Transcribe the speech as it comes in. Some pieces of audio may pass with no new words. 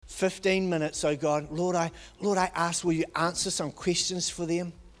15 minutes, oh God. Lord, I ask, will you answer some questions for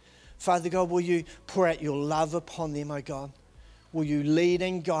them? Father God, will you pour out your love upon them, oh God? Will you lead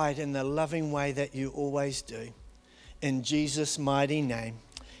and guide in the loving way that you always do? In Jesus' mighty name,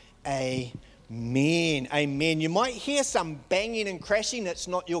 amen. Amen. You might hear some banging and crashing. It's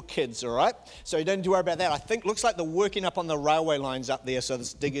not your kids, all right? So you don't need to worry about that. I think looks like they're working up on the railway lines up there, so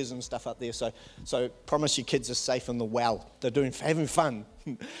there's diggers and stuff up there. So promise your kids are safe in the well. They're having fun.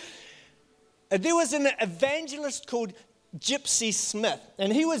 There was an evangelist called Gypsy Smith,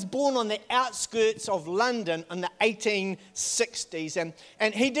 and he was born on the outskirts of London in the 1860s,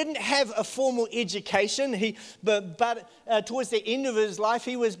 and he didn't have a formal education, but towards the end of his life,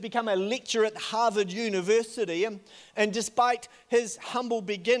 he was become a lecturer at Harvard University, and despite his humble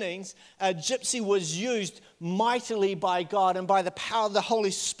beginnings, Gypsy was used mightily by God and by the power of the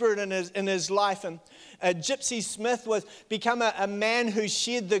Holy Spirit in his life, and Gypsy Smith was become a man who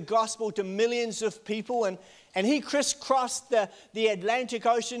shared the gospel to millions of people, and he crisscrossed the Atlantic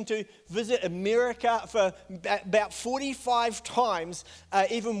Ocean to visit America for about 45 times,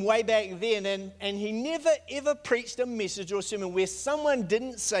 even way back then. And he never, ever preached a message or sermon where someone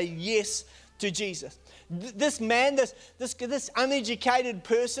didn't say yes to Jesus. This man, this uneducated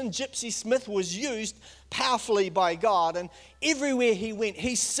person, Gypsy Smith, was used powerfully by God, and everywhere he went,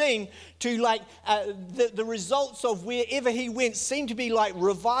 he seemed to the results of wherever he went seemed to be like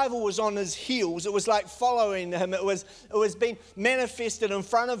revival was on his heels. It was like following him. It was being manifested in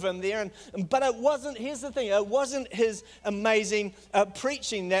front of him there. But it wasn't. Here's the thing: it wasn't his amazing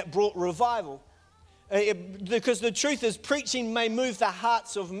preaching that brought revival, because the truth is, preaching may move the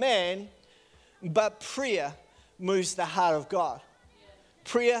hearts of man, but prayer moves the heart of God.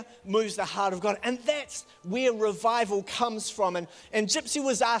 Prayer moves the heart of God. And that's where revival comes from. And Gypsy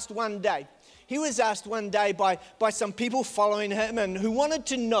was asked one day. He was asked one day by some people following him and who wanted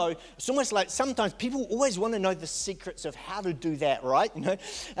to know. It's almost like sometimes people always want to know the secrets of how to do that, right? You know?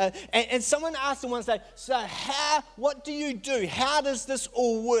 And someone asked him one day, so what do you do? How does this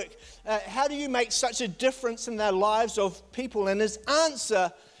all work? How do you make such a difference in the lives of people? And his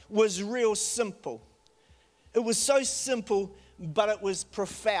answer was real simple. It was so simple, but it was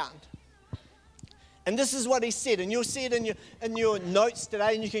profound. And this is what he said, and you'll see it in your notes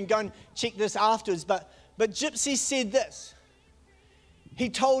today, and you can go and check this afterwards. But Gypsy said this. He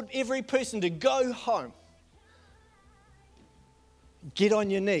told every person to go home, get on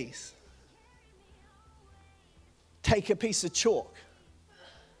your knees, take a piece of chalk,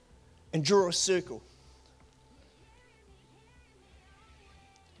 and draw a circle.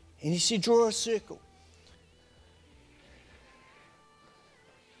 And he said, draw a circle.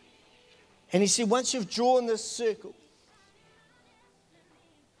 And he said, once you've drawn this circle,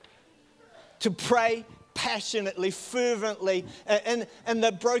 to pray passionately, fervently, in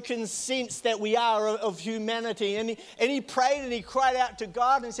the broken sense that we are of humanity. And he prayed and he cried out to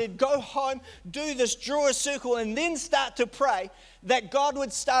God and said, go home, do this, draw a circle, and then start to pray that God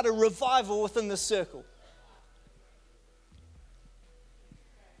would start a revival within the circle.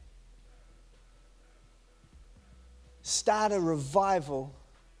 Start a revival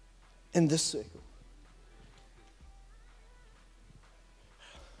in this circle.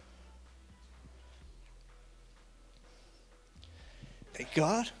 That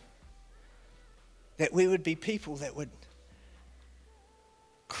God, that we would be people that would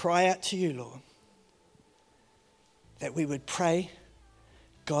cry out to you, Lord. That we would pray,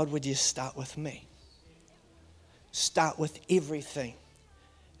 God, would you start with me? Start with everything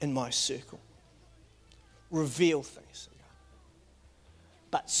in my circle. Reveal things.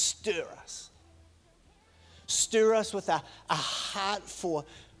 But stir us. Stir us with a heart for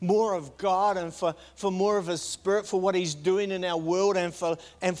more of God and for more of His Spirit, for what He's doing in our world and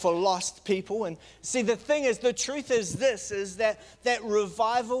for lost people. And see, the thing is, the truth is this, is that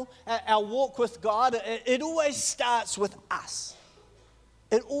revival, our walk with God, it always starts with us.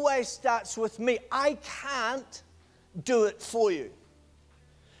 It always starts with me. I can't do it for you.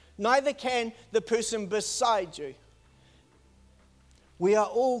 Neither can the person beside you. We are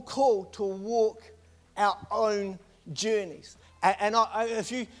all called to walk our own journeys. And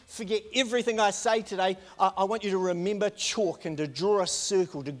if you forget everything I say today, I want you to remember chalk and to draw a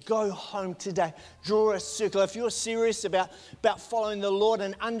circle, to go home today. Draw a circle. If you're serious about following the Lord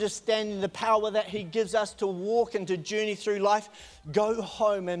and understanding the power that He gives us to walk and to journey through life, go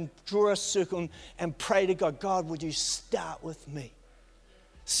home and draw a circle and pray to God. God, would you start with me?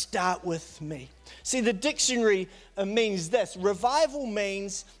 Start with me. See, the dictionary means this. Revival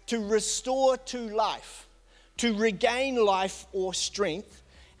means to restore to life, to regain life or strength,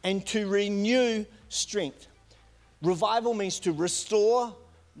 and to renew strength. Revival means to restore,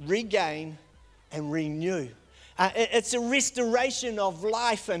 regain, and renew. It's a restoration of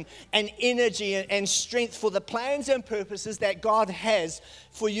life and energy and strength for the plans and purposes that God has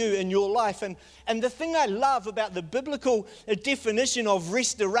for you in your life. And the thing I love about the biblical definition of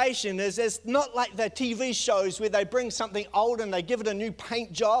restoration is it's not like the TV shows where they bring something old and they give it a new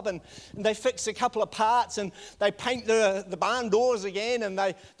paint job and they fix a couple of parts and they paint the barn doors again and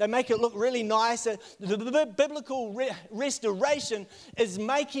they make it look really nice. The biblical restoration is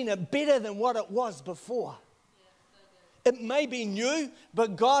making it better than what it was before. It may be new,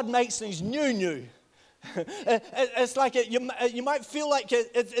 but God makes things new. It's like you might feel like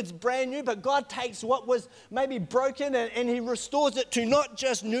it's brand new, but God takes what was maybe broken and He restores it to not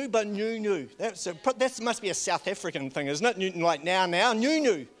just new, but new. That must be a South African thing, isn't it? New, like now,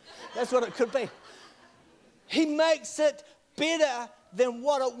 new. That's what it could be. He makes it better than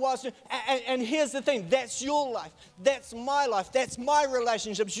what it was. And here's the thing, that's your life, that's my life, that's my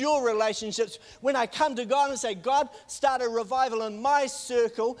relationships, your relationships. When I come to God and say, God, start a revival in my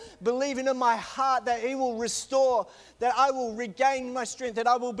circle, believing in my heart that He will restore, that I will regain my strength, that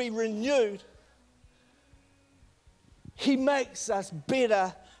I will be renewed. He makes us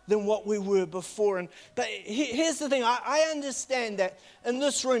better than what we were before. But here's the thing, I understand that in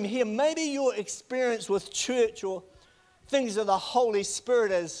this room here, maybe your experience with church or things of the Holy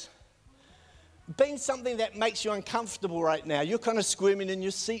Spirit has been something that makes you uncomfortable right now. You're kind of squirming in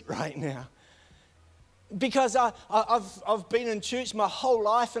your seat right now. Because I've been in church my whole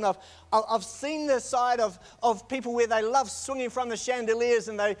life and I've seen the side of people where they love swinging from the chandeliers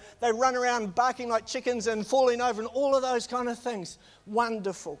and they run around barking like chickens and falling over and all of those kind of things.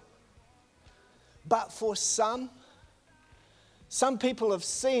 Wonderful. But for some people have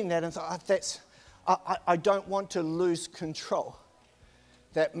seen that and thought, I don't want to lose control.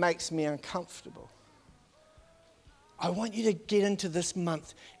 That makes me uncomfortable. I want you to get into this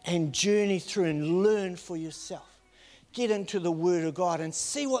month and journey through and learn for yourself. Get into the Word of God and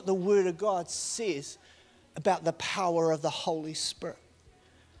see what the Word of God says about the power of the Holy Spirit.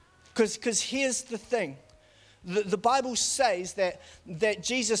 Because here's the thing. The Bible says that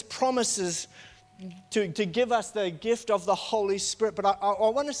Jesus promises to give us the gift of the Holy Spirit. But I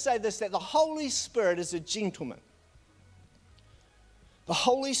want to say this, that the Holy Spirit is a gentleman. The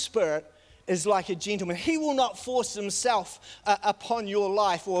Holy Spirit is like a gentleman. He will not force Himself upon your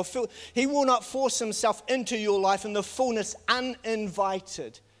life, or He will not force Himself into your life in the fullness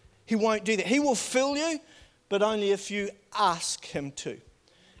uninvited. He won't do that. He will fill you, but only if you ask Him to.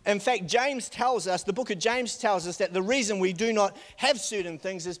 In fact, James tells us, the book of James tells us that the reason we do not have certain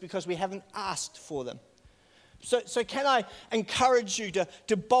things is because we haven't asked for them. So can I encourage you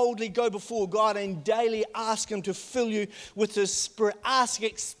to boldly go before God and daily ask Him to fill you with His Spirit. Ask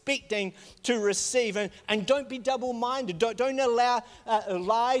expecting to receive. And don't be double-minded. Don't allow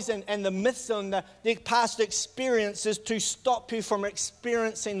lies and the myths and the past experiences to stop you from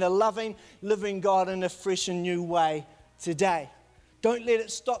experiencing the loving, living God in a fresh and new way today. Don't let it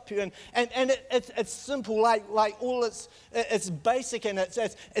stop you. And it's simple, like all it's basic and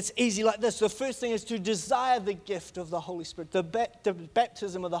it's easy like this. The first thing is to desire the gift of the Holy Spirit, the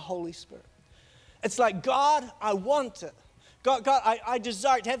baptism of the Holy Spirit. It's like, God, I want it. God, I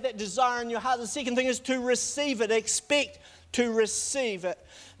desire it. Have that desire in your heart. The second thing is to receive it. Expect to receive it.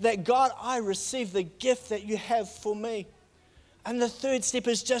 That God, I receive the gift that you have for me. And the third step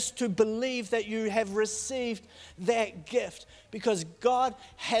is just to believe that you have received that gift, because God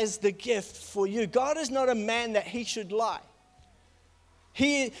has the gift for you. God is not a man that He should lie.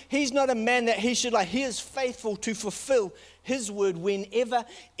 He's not a man that He should lie. He is faithful to fulfill His word whenever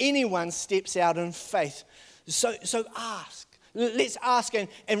anyone steps out in faith. So ask. Let's ask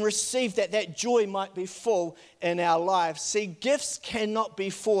and receive that joy might be full in our lives. See, gifts cannot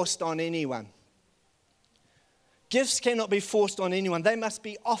be forced on anyone. Gifts cannot be forced on anyone. They must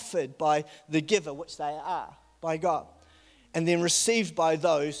be offered by the giver, which they are, by God, and then received by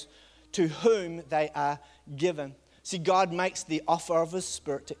those to whom they are given. See, God makes the offer of His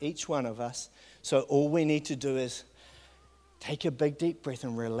Spirit to each one of us. So all we need to do is take a big deep breath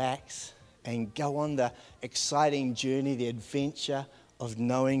and relax and go on the exciting journey, the adventure of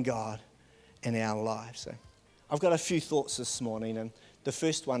knowing God in our lives. So I've got a few thoughts this morning, and the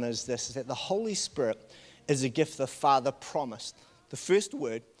first one is this, is that the Holy Spirit is a gift the Father promised. The first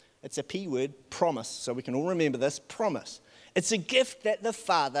word, it's a P word, promise. So we can all remember this, promise. It's a gift that the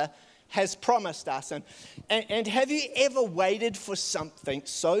Father has promised us. And have you ever waited for something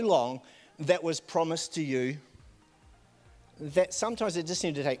so long that was promised to you that sometimes it just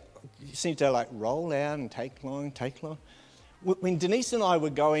seemed to roll out and take long. When Denise and I were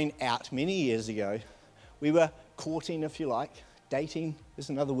going out many years ago, we were courting, if you like, dating is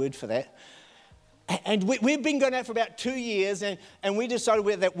another word for that. And we've been going out for about 2 years, and we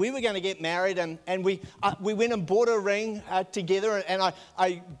decided that we were going to get married, and we went and bought a ring together, and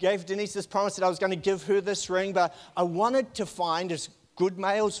I gave Denise this promise that I was going to give her this ring, but I wanted to find, as good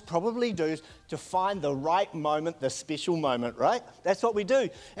males probably do, to find the right moment, the special moment, right? That's what we do.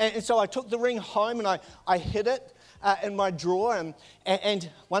 And so I took the ring home, and I hid it in my drawer, and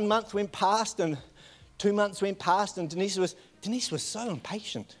 1 month went past, and 2 months went past, and Denise was so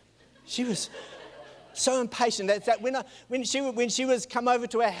impatient. She was so impatient that when she was come over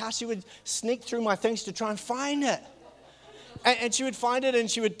to our house, she would sneak through my things to try and find it. And she would find it,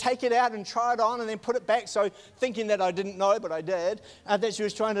 and she would take it out and try it on and then put it back. So thinking that I didn't know, but I did, that she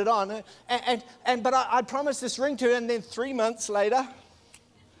was trying it on. But I promised this ring to her, and then 3 months later,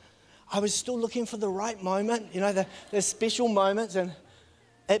 I was still looking for the right moment, the special moments. And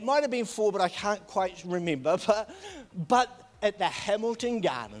it might have been 4, but I can't quite remember. But at the Hamilton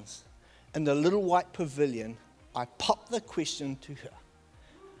Gardens, in the little white pavilion, I popped the question to her.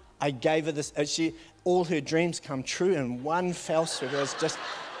 I gave her this, all her dreams come true in one fell swoop.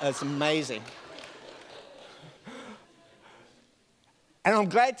 It's amazing. And I'm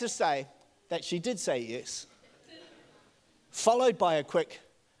glad to say that she did say yes, followed by a quick,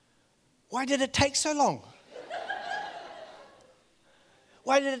 why did it take so long?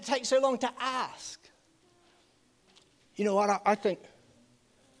 Why did it take so long to ask? You know what, I think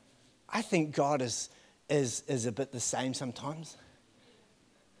God is a bit the same sometimes.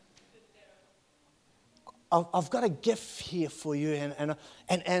 I've got a gift here for you, and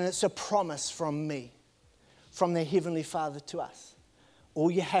it's a promise from me, from the Heavenly Father to us.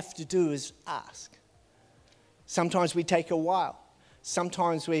 All you have to do is ask. Sometimes we take a while.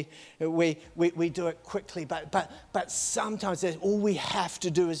 Sometimes we do it quickly, but sometimes all we have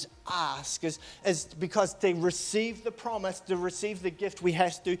to do is ask, is because to receive the promise, to receive the gift, we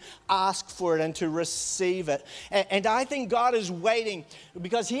have to ask for it and to receive it. And I think God is waiting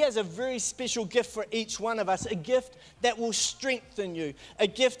because He has a very special gift for each one of us, a gift that will strengthen you, a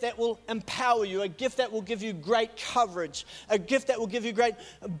gift that will empower you, a gift that will give you great coverage, a gift that will give you great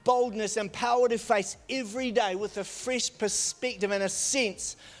boldness and power to face every day with a fresh perspective and a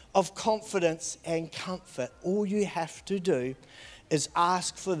sense of confidence and comfort. All you have to do is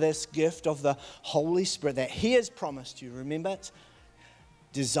ask for this gift of the Holy Spirit that He has promised you. Remember it.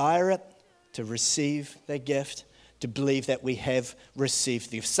 Desire it, to receive the gift, to believe that we have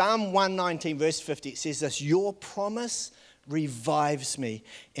received the gift. Psalm 119 verse 50, it says this, your promise revives me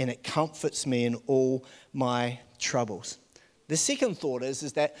and it comforts me in all my troubles. The second thought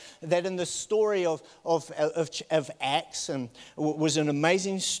is that in the story of Acts, and was an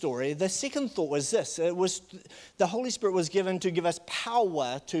amazing story, the second thought was this. It was the Holy Spirit was given to give us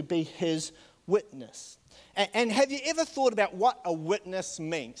power to be His witness. And have you ever thought about what a witness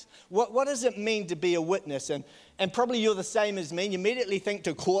means? What does it mean to be a witness? And probably you're the same as me. You immediately think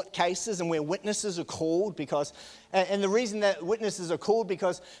to court cases and where witnesses are called because, and the reason that witnesses are called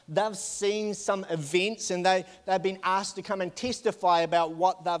because they've seen some events and they've been asked to come and testify about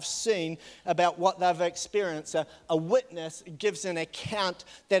what they've seen, about what they've experienced. A witness gives an account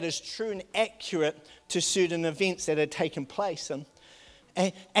that is true and accurate to certain events that have taken place.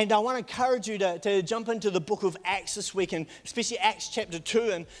 And I want to encourage you to jump into the book of Acts this week, and especially Acts chapter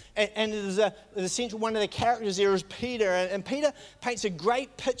 2. And there's the central one of the characters there is Peter. And Peter paints a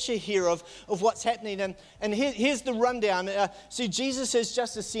great picture here of what's happening. And here's the rundown. So Jesus has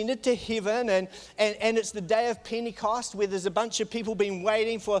just ascended to heaven, and it's the day of Pentecost where there's a bunch of people been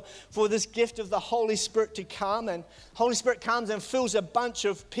waiting for this gift of the Holy Spirit to come. And Holy Spirit comes and fills a bunch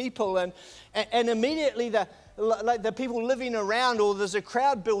of people. And immediately the people living around, or there's a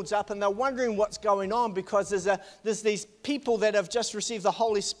crowd builds up, and they're wondering what's going on because there's these people that have just received the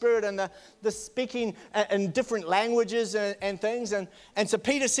Holy Spirit, and they're speaking in different languages and things. And so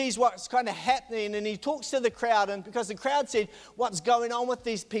Peter sees what's kind of happening, and he talks to the crowd, and because the crowd said, what's going on with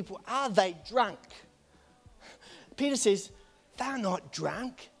these people? Are they drunk? Peter says, they're not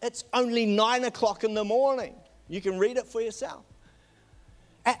drunk. It's only 9 o'clock in the morning. You can read it for yourself.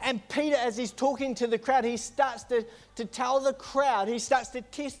 And Peter, as he's talking to the crowd, he starts to tell the crowd, he starts to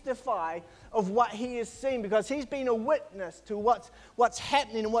testify of what he has seen, because he's been a witness to what's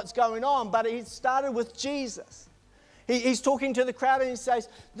happening and what's going on. But he started with Jesus. He's talking to the crowd and he says,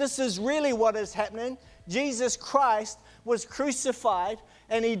 this is really what is happening. Jesus Christ was crucified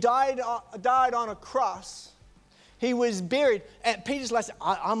and He died on a cross. He was buried. And Peter's like,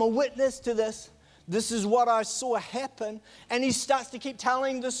 I'm a witness to this. This is what I saw happen. And he starts to keep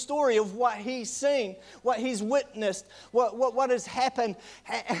telling the story of what he's seen, what he's witnessed, what has happened.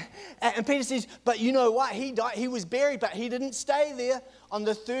 And Peter says, but you know what? He died. He was buried, but he didn't stay there. On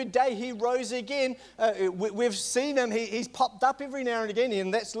the third day, he rose again. We've seen him. He's popped up every now and again,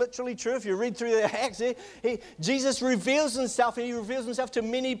 and that's literally true. If you read through the Acts, Jesus reveals himself, and he reveals himself to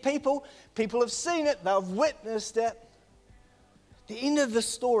many people. People have seen it. They've witnessed it. The end of the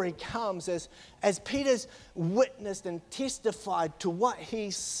story comes as Peter's witnessed and testified to what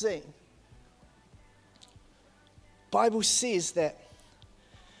he's seen. The Bible says that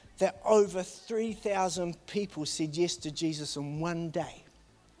over 3,000 people said yes to Jesus in one day.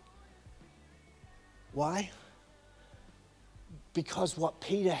 Why? Because what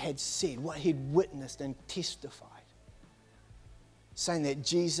Peter had said, what he'd witnessed and testified, saying that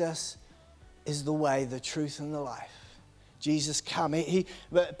Jesus is the way, the truth, and the life. Jesus come.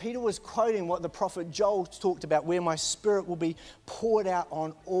 But Peter was quoting what the prophet Joel talked about, where my spirit will be poured out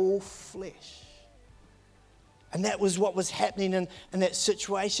on all flesh. And that was what was happening in that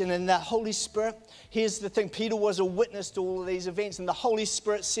situation. And the Holy Spirit, here's the thing, Peter was a witness to all of these events. And the Holy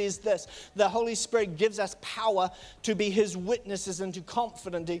Spirit says this, the Holy Spirit gives us power to be his witnesses and to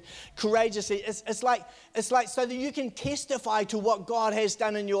confidently, courageously. It's like so that you can testify to what God has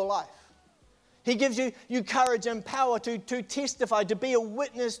done in your life. He gives you courage and power to testify, to be a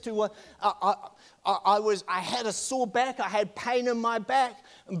witness to what I had a sore back, I had pain in my back,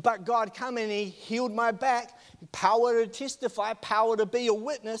 but God came and he healed my back. Power to testify, power to be a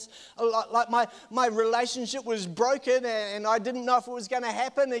witness. Like my relationship was broken and I didn't know if it was going to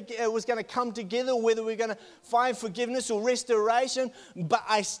happen, it was going to come together, whether we're going to find forgiveness or restoration. But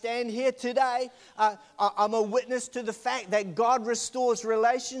I stand here today. I'm a witness to the fact that God restores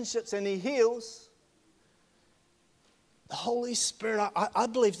relationships and he heals. The Holy Spirit, I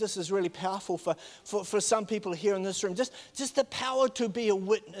believe this is really powerful for some people here in this room. Just the power to be a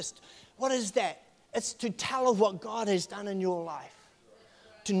witness. What is that? It's to tell of what God has done in your life.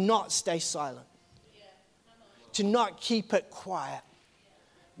 To not stay silent. To not keep it quiet.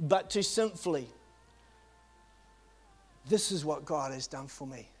 But to simply, this is what God has done for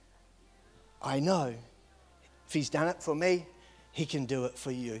me. I know if he's done it for me, he can do it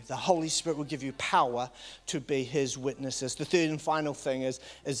for you. The Holy Spirit will give you power to be his witnesses. The third and final thing is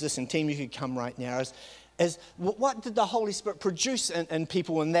this, and team, you could come right now, is what did the Holy Spirit produce in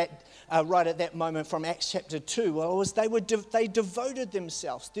people in that right at that moment from Acts chapter 2? Well, it was they devoted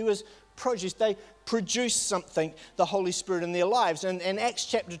themselves. There was produce. They produced something, the Holy Spirit, in their lives. And in Acts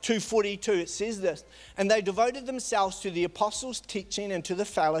chapter 2:42, it says this, and they devoted themselves to the apostles' teaching and to the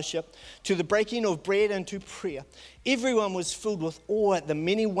fellowship, to the breaking of bread and to prayer. Everyone was filled with awe at the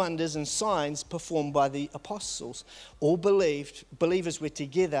many wonders and signs performed by the apostles. All believers were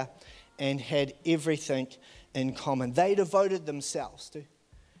together and had everything in common. They devoted themselves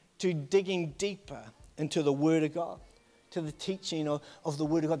to digging deeper into the Word of God, to the teaching of the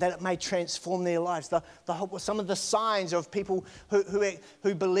Word of God, that it may transform their lives. Some of the signs of people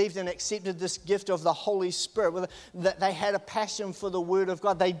who believed and accepted this gift of the Holy Spirit, that they had a passion for the Word of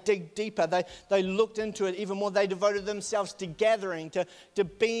God. They dig deeper. They looked into it even more. They devoted themselves to gathering, to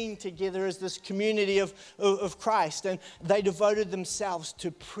being together as this community of Christ. And they devoted themselves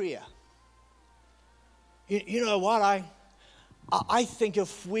to prayer. You know what? I think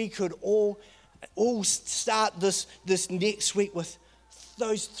if we could all start this next week with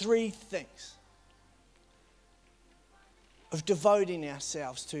those three things of devoting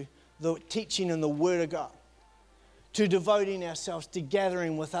ourselves to the teaching and the Word of God, to devoting ourselves to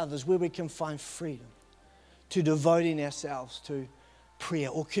gathering with others where we can find freedom, to devoting ourselves to prayer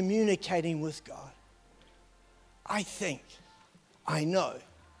or communicating with God, I know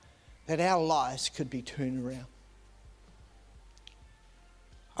that our lives could be turned around.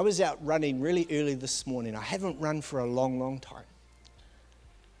 I was out running really early this morning. I haven't run for a long, long time.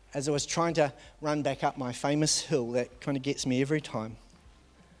 As I was trying to run back up my famous hill that kind of gets me every time,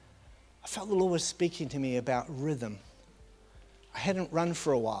 I felt the Lord was speaking to me about rhythm. I hadn't run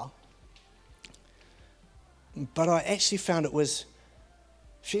for a while, but I actually found it was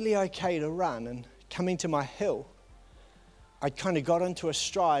fairly okay to run. And coming to my hill, I kind of got into a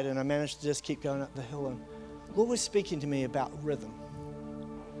stride and I managed to just keep going up the hill. And the Lord was speaking to me about rhythm.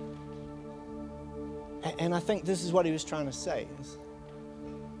 And I think this is what he was trying to say. Is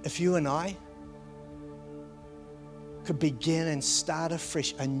if you and I could begin and start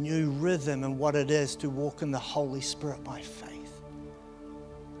afresh a new rhythm in what it is to walk in the Holy Spirit by faith.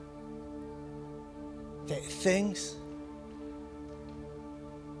 That things,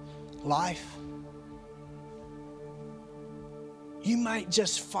 life, you might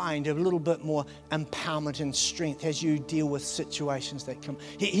just find a little bit more empowerment and strength as you deal with situations that come.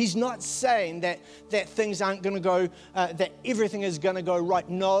 He's not saying that things aren't going to go, that everything is going to go right.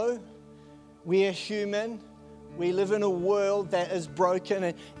 No, we are human. We live in a world that is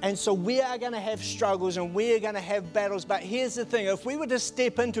broken, and so we are going to have struggles and we are going to have battles. But here's the thing, if we were to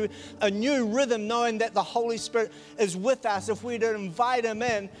step into a new rhythm knowing that the Holy Spirit is with us, if we were to invite Him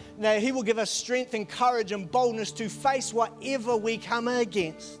in, now He will give us strength and courage and boldness to face whatever we come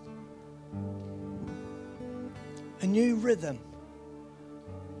against. A new rhythm.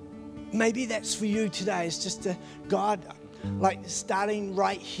 Maybe that's for you today. It's just God, like starting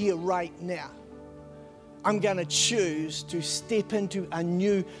right here, right now. I'm going to choose to step into a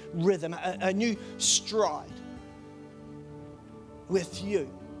new rhythm, a new stride with you.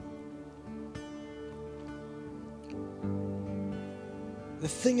 The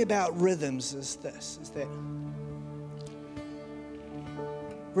thing about rhythms is this, is that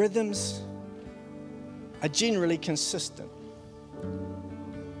rhythms are generally consistent.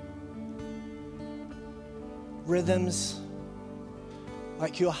 Rhythms,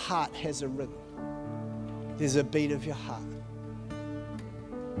 like your heart has a rhythm. There's a beat of your heart.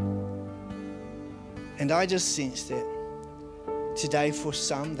 And I just sense that today for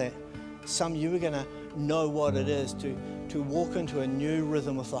some you are going to know what it is to walk into a new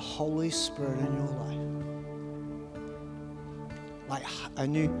rhythm with the Holy Spirit in your life. Like a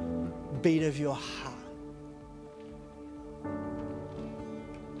new beat of your heart.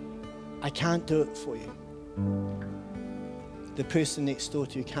 I can't do it for you. The person next door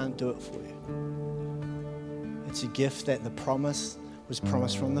to you can't do it for you. It's a gift that the promise was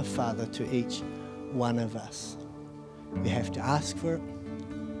promised from the Father to each one of us. You have to ask for it.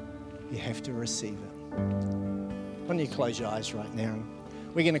 You have to receive it. Why don't you close your eyes right now?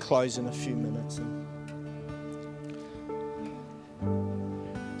 We're going to close in a few minutes.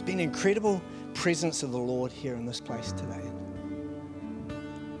 It's been an incredible presence of the Lord here in this place today.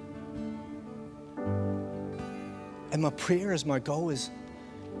 And my prayer is, my goal is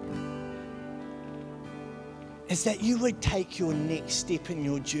that you would take your next step in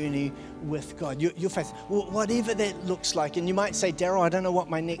your journey with God, your faith, whatever that looks like. And you might say, Daryl, I don't know what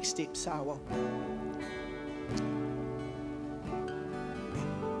my next steps are. Well,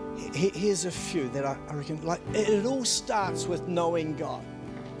 here's a few that I reckon, like, it all starts with knowing God.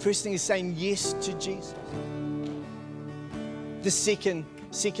 First thing is saying yes to Jesus. The second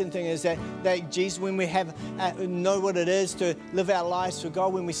thing is that Jesus, when we have know what it is to live our lives for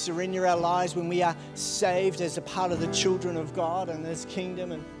God, when we surrender our lives, when we are saved as a part of the children of God and His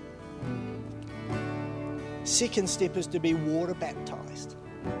kingdom. And second step is to be water baptized.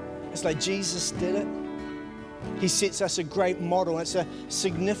 It's like Jesus did it. He sets us a great model. It's a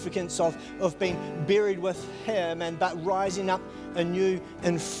significance of being buried with Him but rising up anew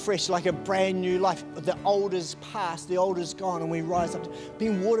and fresh, like a brand new life. The old is past, the old is gone, and we rise up.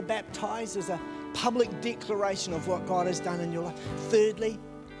 Being water baptized is a public declaration of what God has done in your life. Thirdly,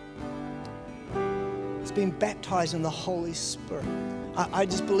 it's being baptized in the Holy Spirit. I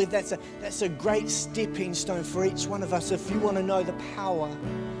just believe that's a great stepping stone for each one of us if you want to know the power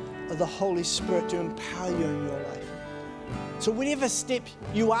of the Holy Spirit to empower you in your life. So whatever step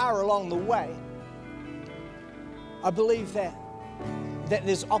you are along the way, I believe that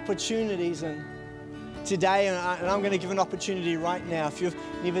there's opportunities, and today, and I'm going to give an opportunity right now. If you've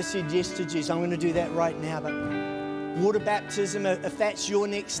never said yes to Jesus, I'm going to do that right now. But water baptism, if that's your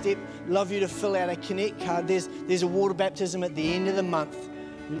next step, love you to fill out a Connect card. There's a water baptism at the end of the month.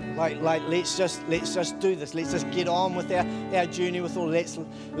 Like let's just do this. Let's just get on with our journey with all. Let's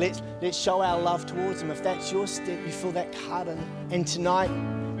show our love towards Him. If that's your step, you fill that card in. And tonight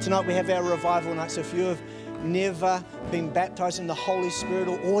we have our revival night. So if you have never been baptized in the Holy Spirit,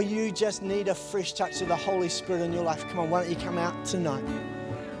 or you just need a fresh touch of the Holy Spirit in your life, come on, why don't you come out tonight?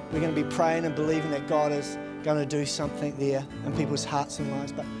 We're going to be praying and believing that God is going to do something there in people's hearts and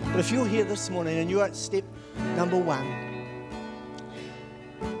lives. But if you're here this morning and you're at step number 1,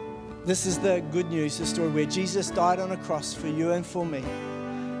 this is the good news, the story where Jesus died on a cross for you and for me.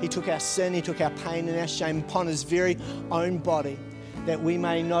 He took our sin, He took our pain and our shame upon His very own body, that we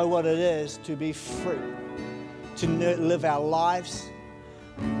may know what it is to be free, to live our lives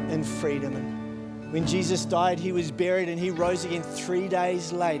in freedom. And when Jesus died, He was buried and He rose again 3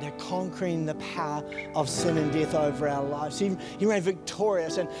 days later, conquering the power of sin and death over our lives. He reigned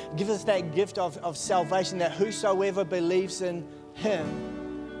victorious and gives us that gift of salvation, that whosoever believes in Him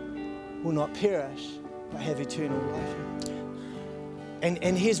will not perish, but have eternal life.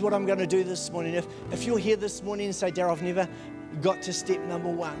 And here's what I'm going to do this morning. If you're here this morning and say, Daryl, I've never got to step number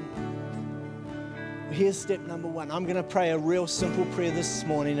 1, Here's step number one. I'm going to pray a real simple prayer this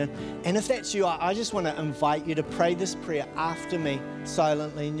morning. And if that's you, I just want to invite you to pray this prayer after me,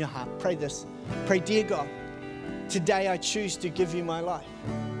 silently in your heart. Pray this. Pray, dear God, today I choose to give you my life.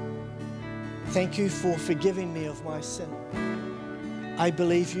 Thank you for forgiving me of my sin. I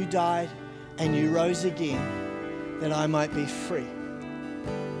believe you died and you rose again that I might be free.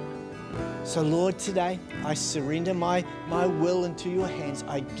 So Lord, today I surrender my will into your hands.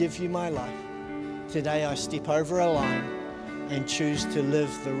 I give you my life. Today I step over a line and choose to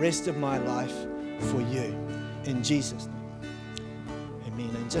live the rest of my life for you. In Jesus' name. Amen.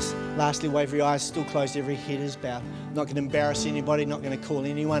 And just lastly, wave your eyes still closed, every head is bowed. I'm not going to embarrass anybody, not going to call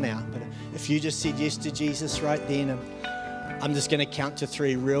anyone out. But if you just said yes to Jesus right then, I'm just going to count to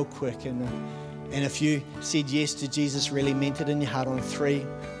 3 real quick. And if you said yes to Jesus, really meant it in your heart, on 3,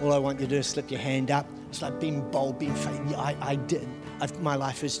 all I want you to do is slip your hand up. It's like being bold, being faithful. Yeah, I did. My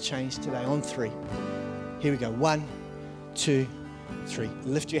life has changed today. On 3. Here we go. 1, 2, 3.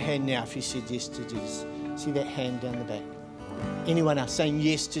 Lift your hand now if you said yes to Jesus. See that hand down the back. Anyone else saying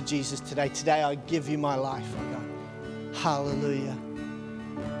yes to Jesus today? Today I give you my life, oh God. Hallelujah.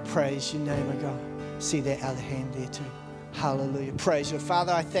 Praise your name, oh God. See that other hand there too. Hallelujah. Praise you.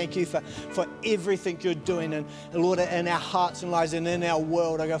 Father, I thank you for everything you're doing, and Lord, in our hearts and lives and in our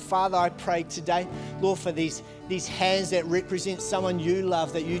world. I go, Father, I pray today, Lord, for these hands that represent someone you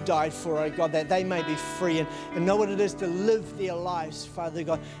love, that you died for, oh God, that they may be free and know what it is to live their lives, Father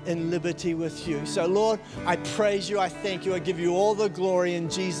God, in liberty with you. So Lord, I praise you, I thank you, I give you all the glory in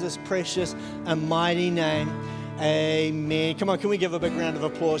Jesus' precious and mighty name. Amen. Come on, can we give a big round of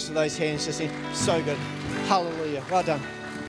applause to those hands? Just so good. Hallelujah. Well done.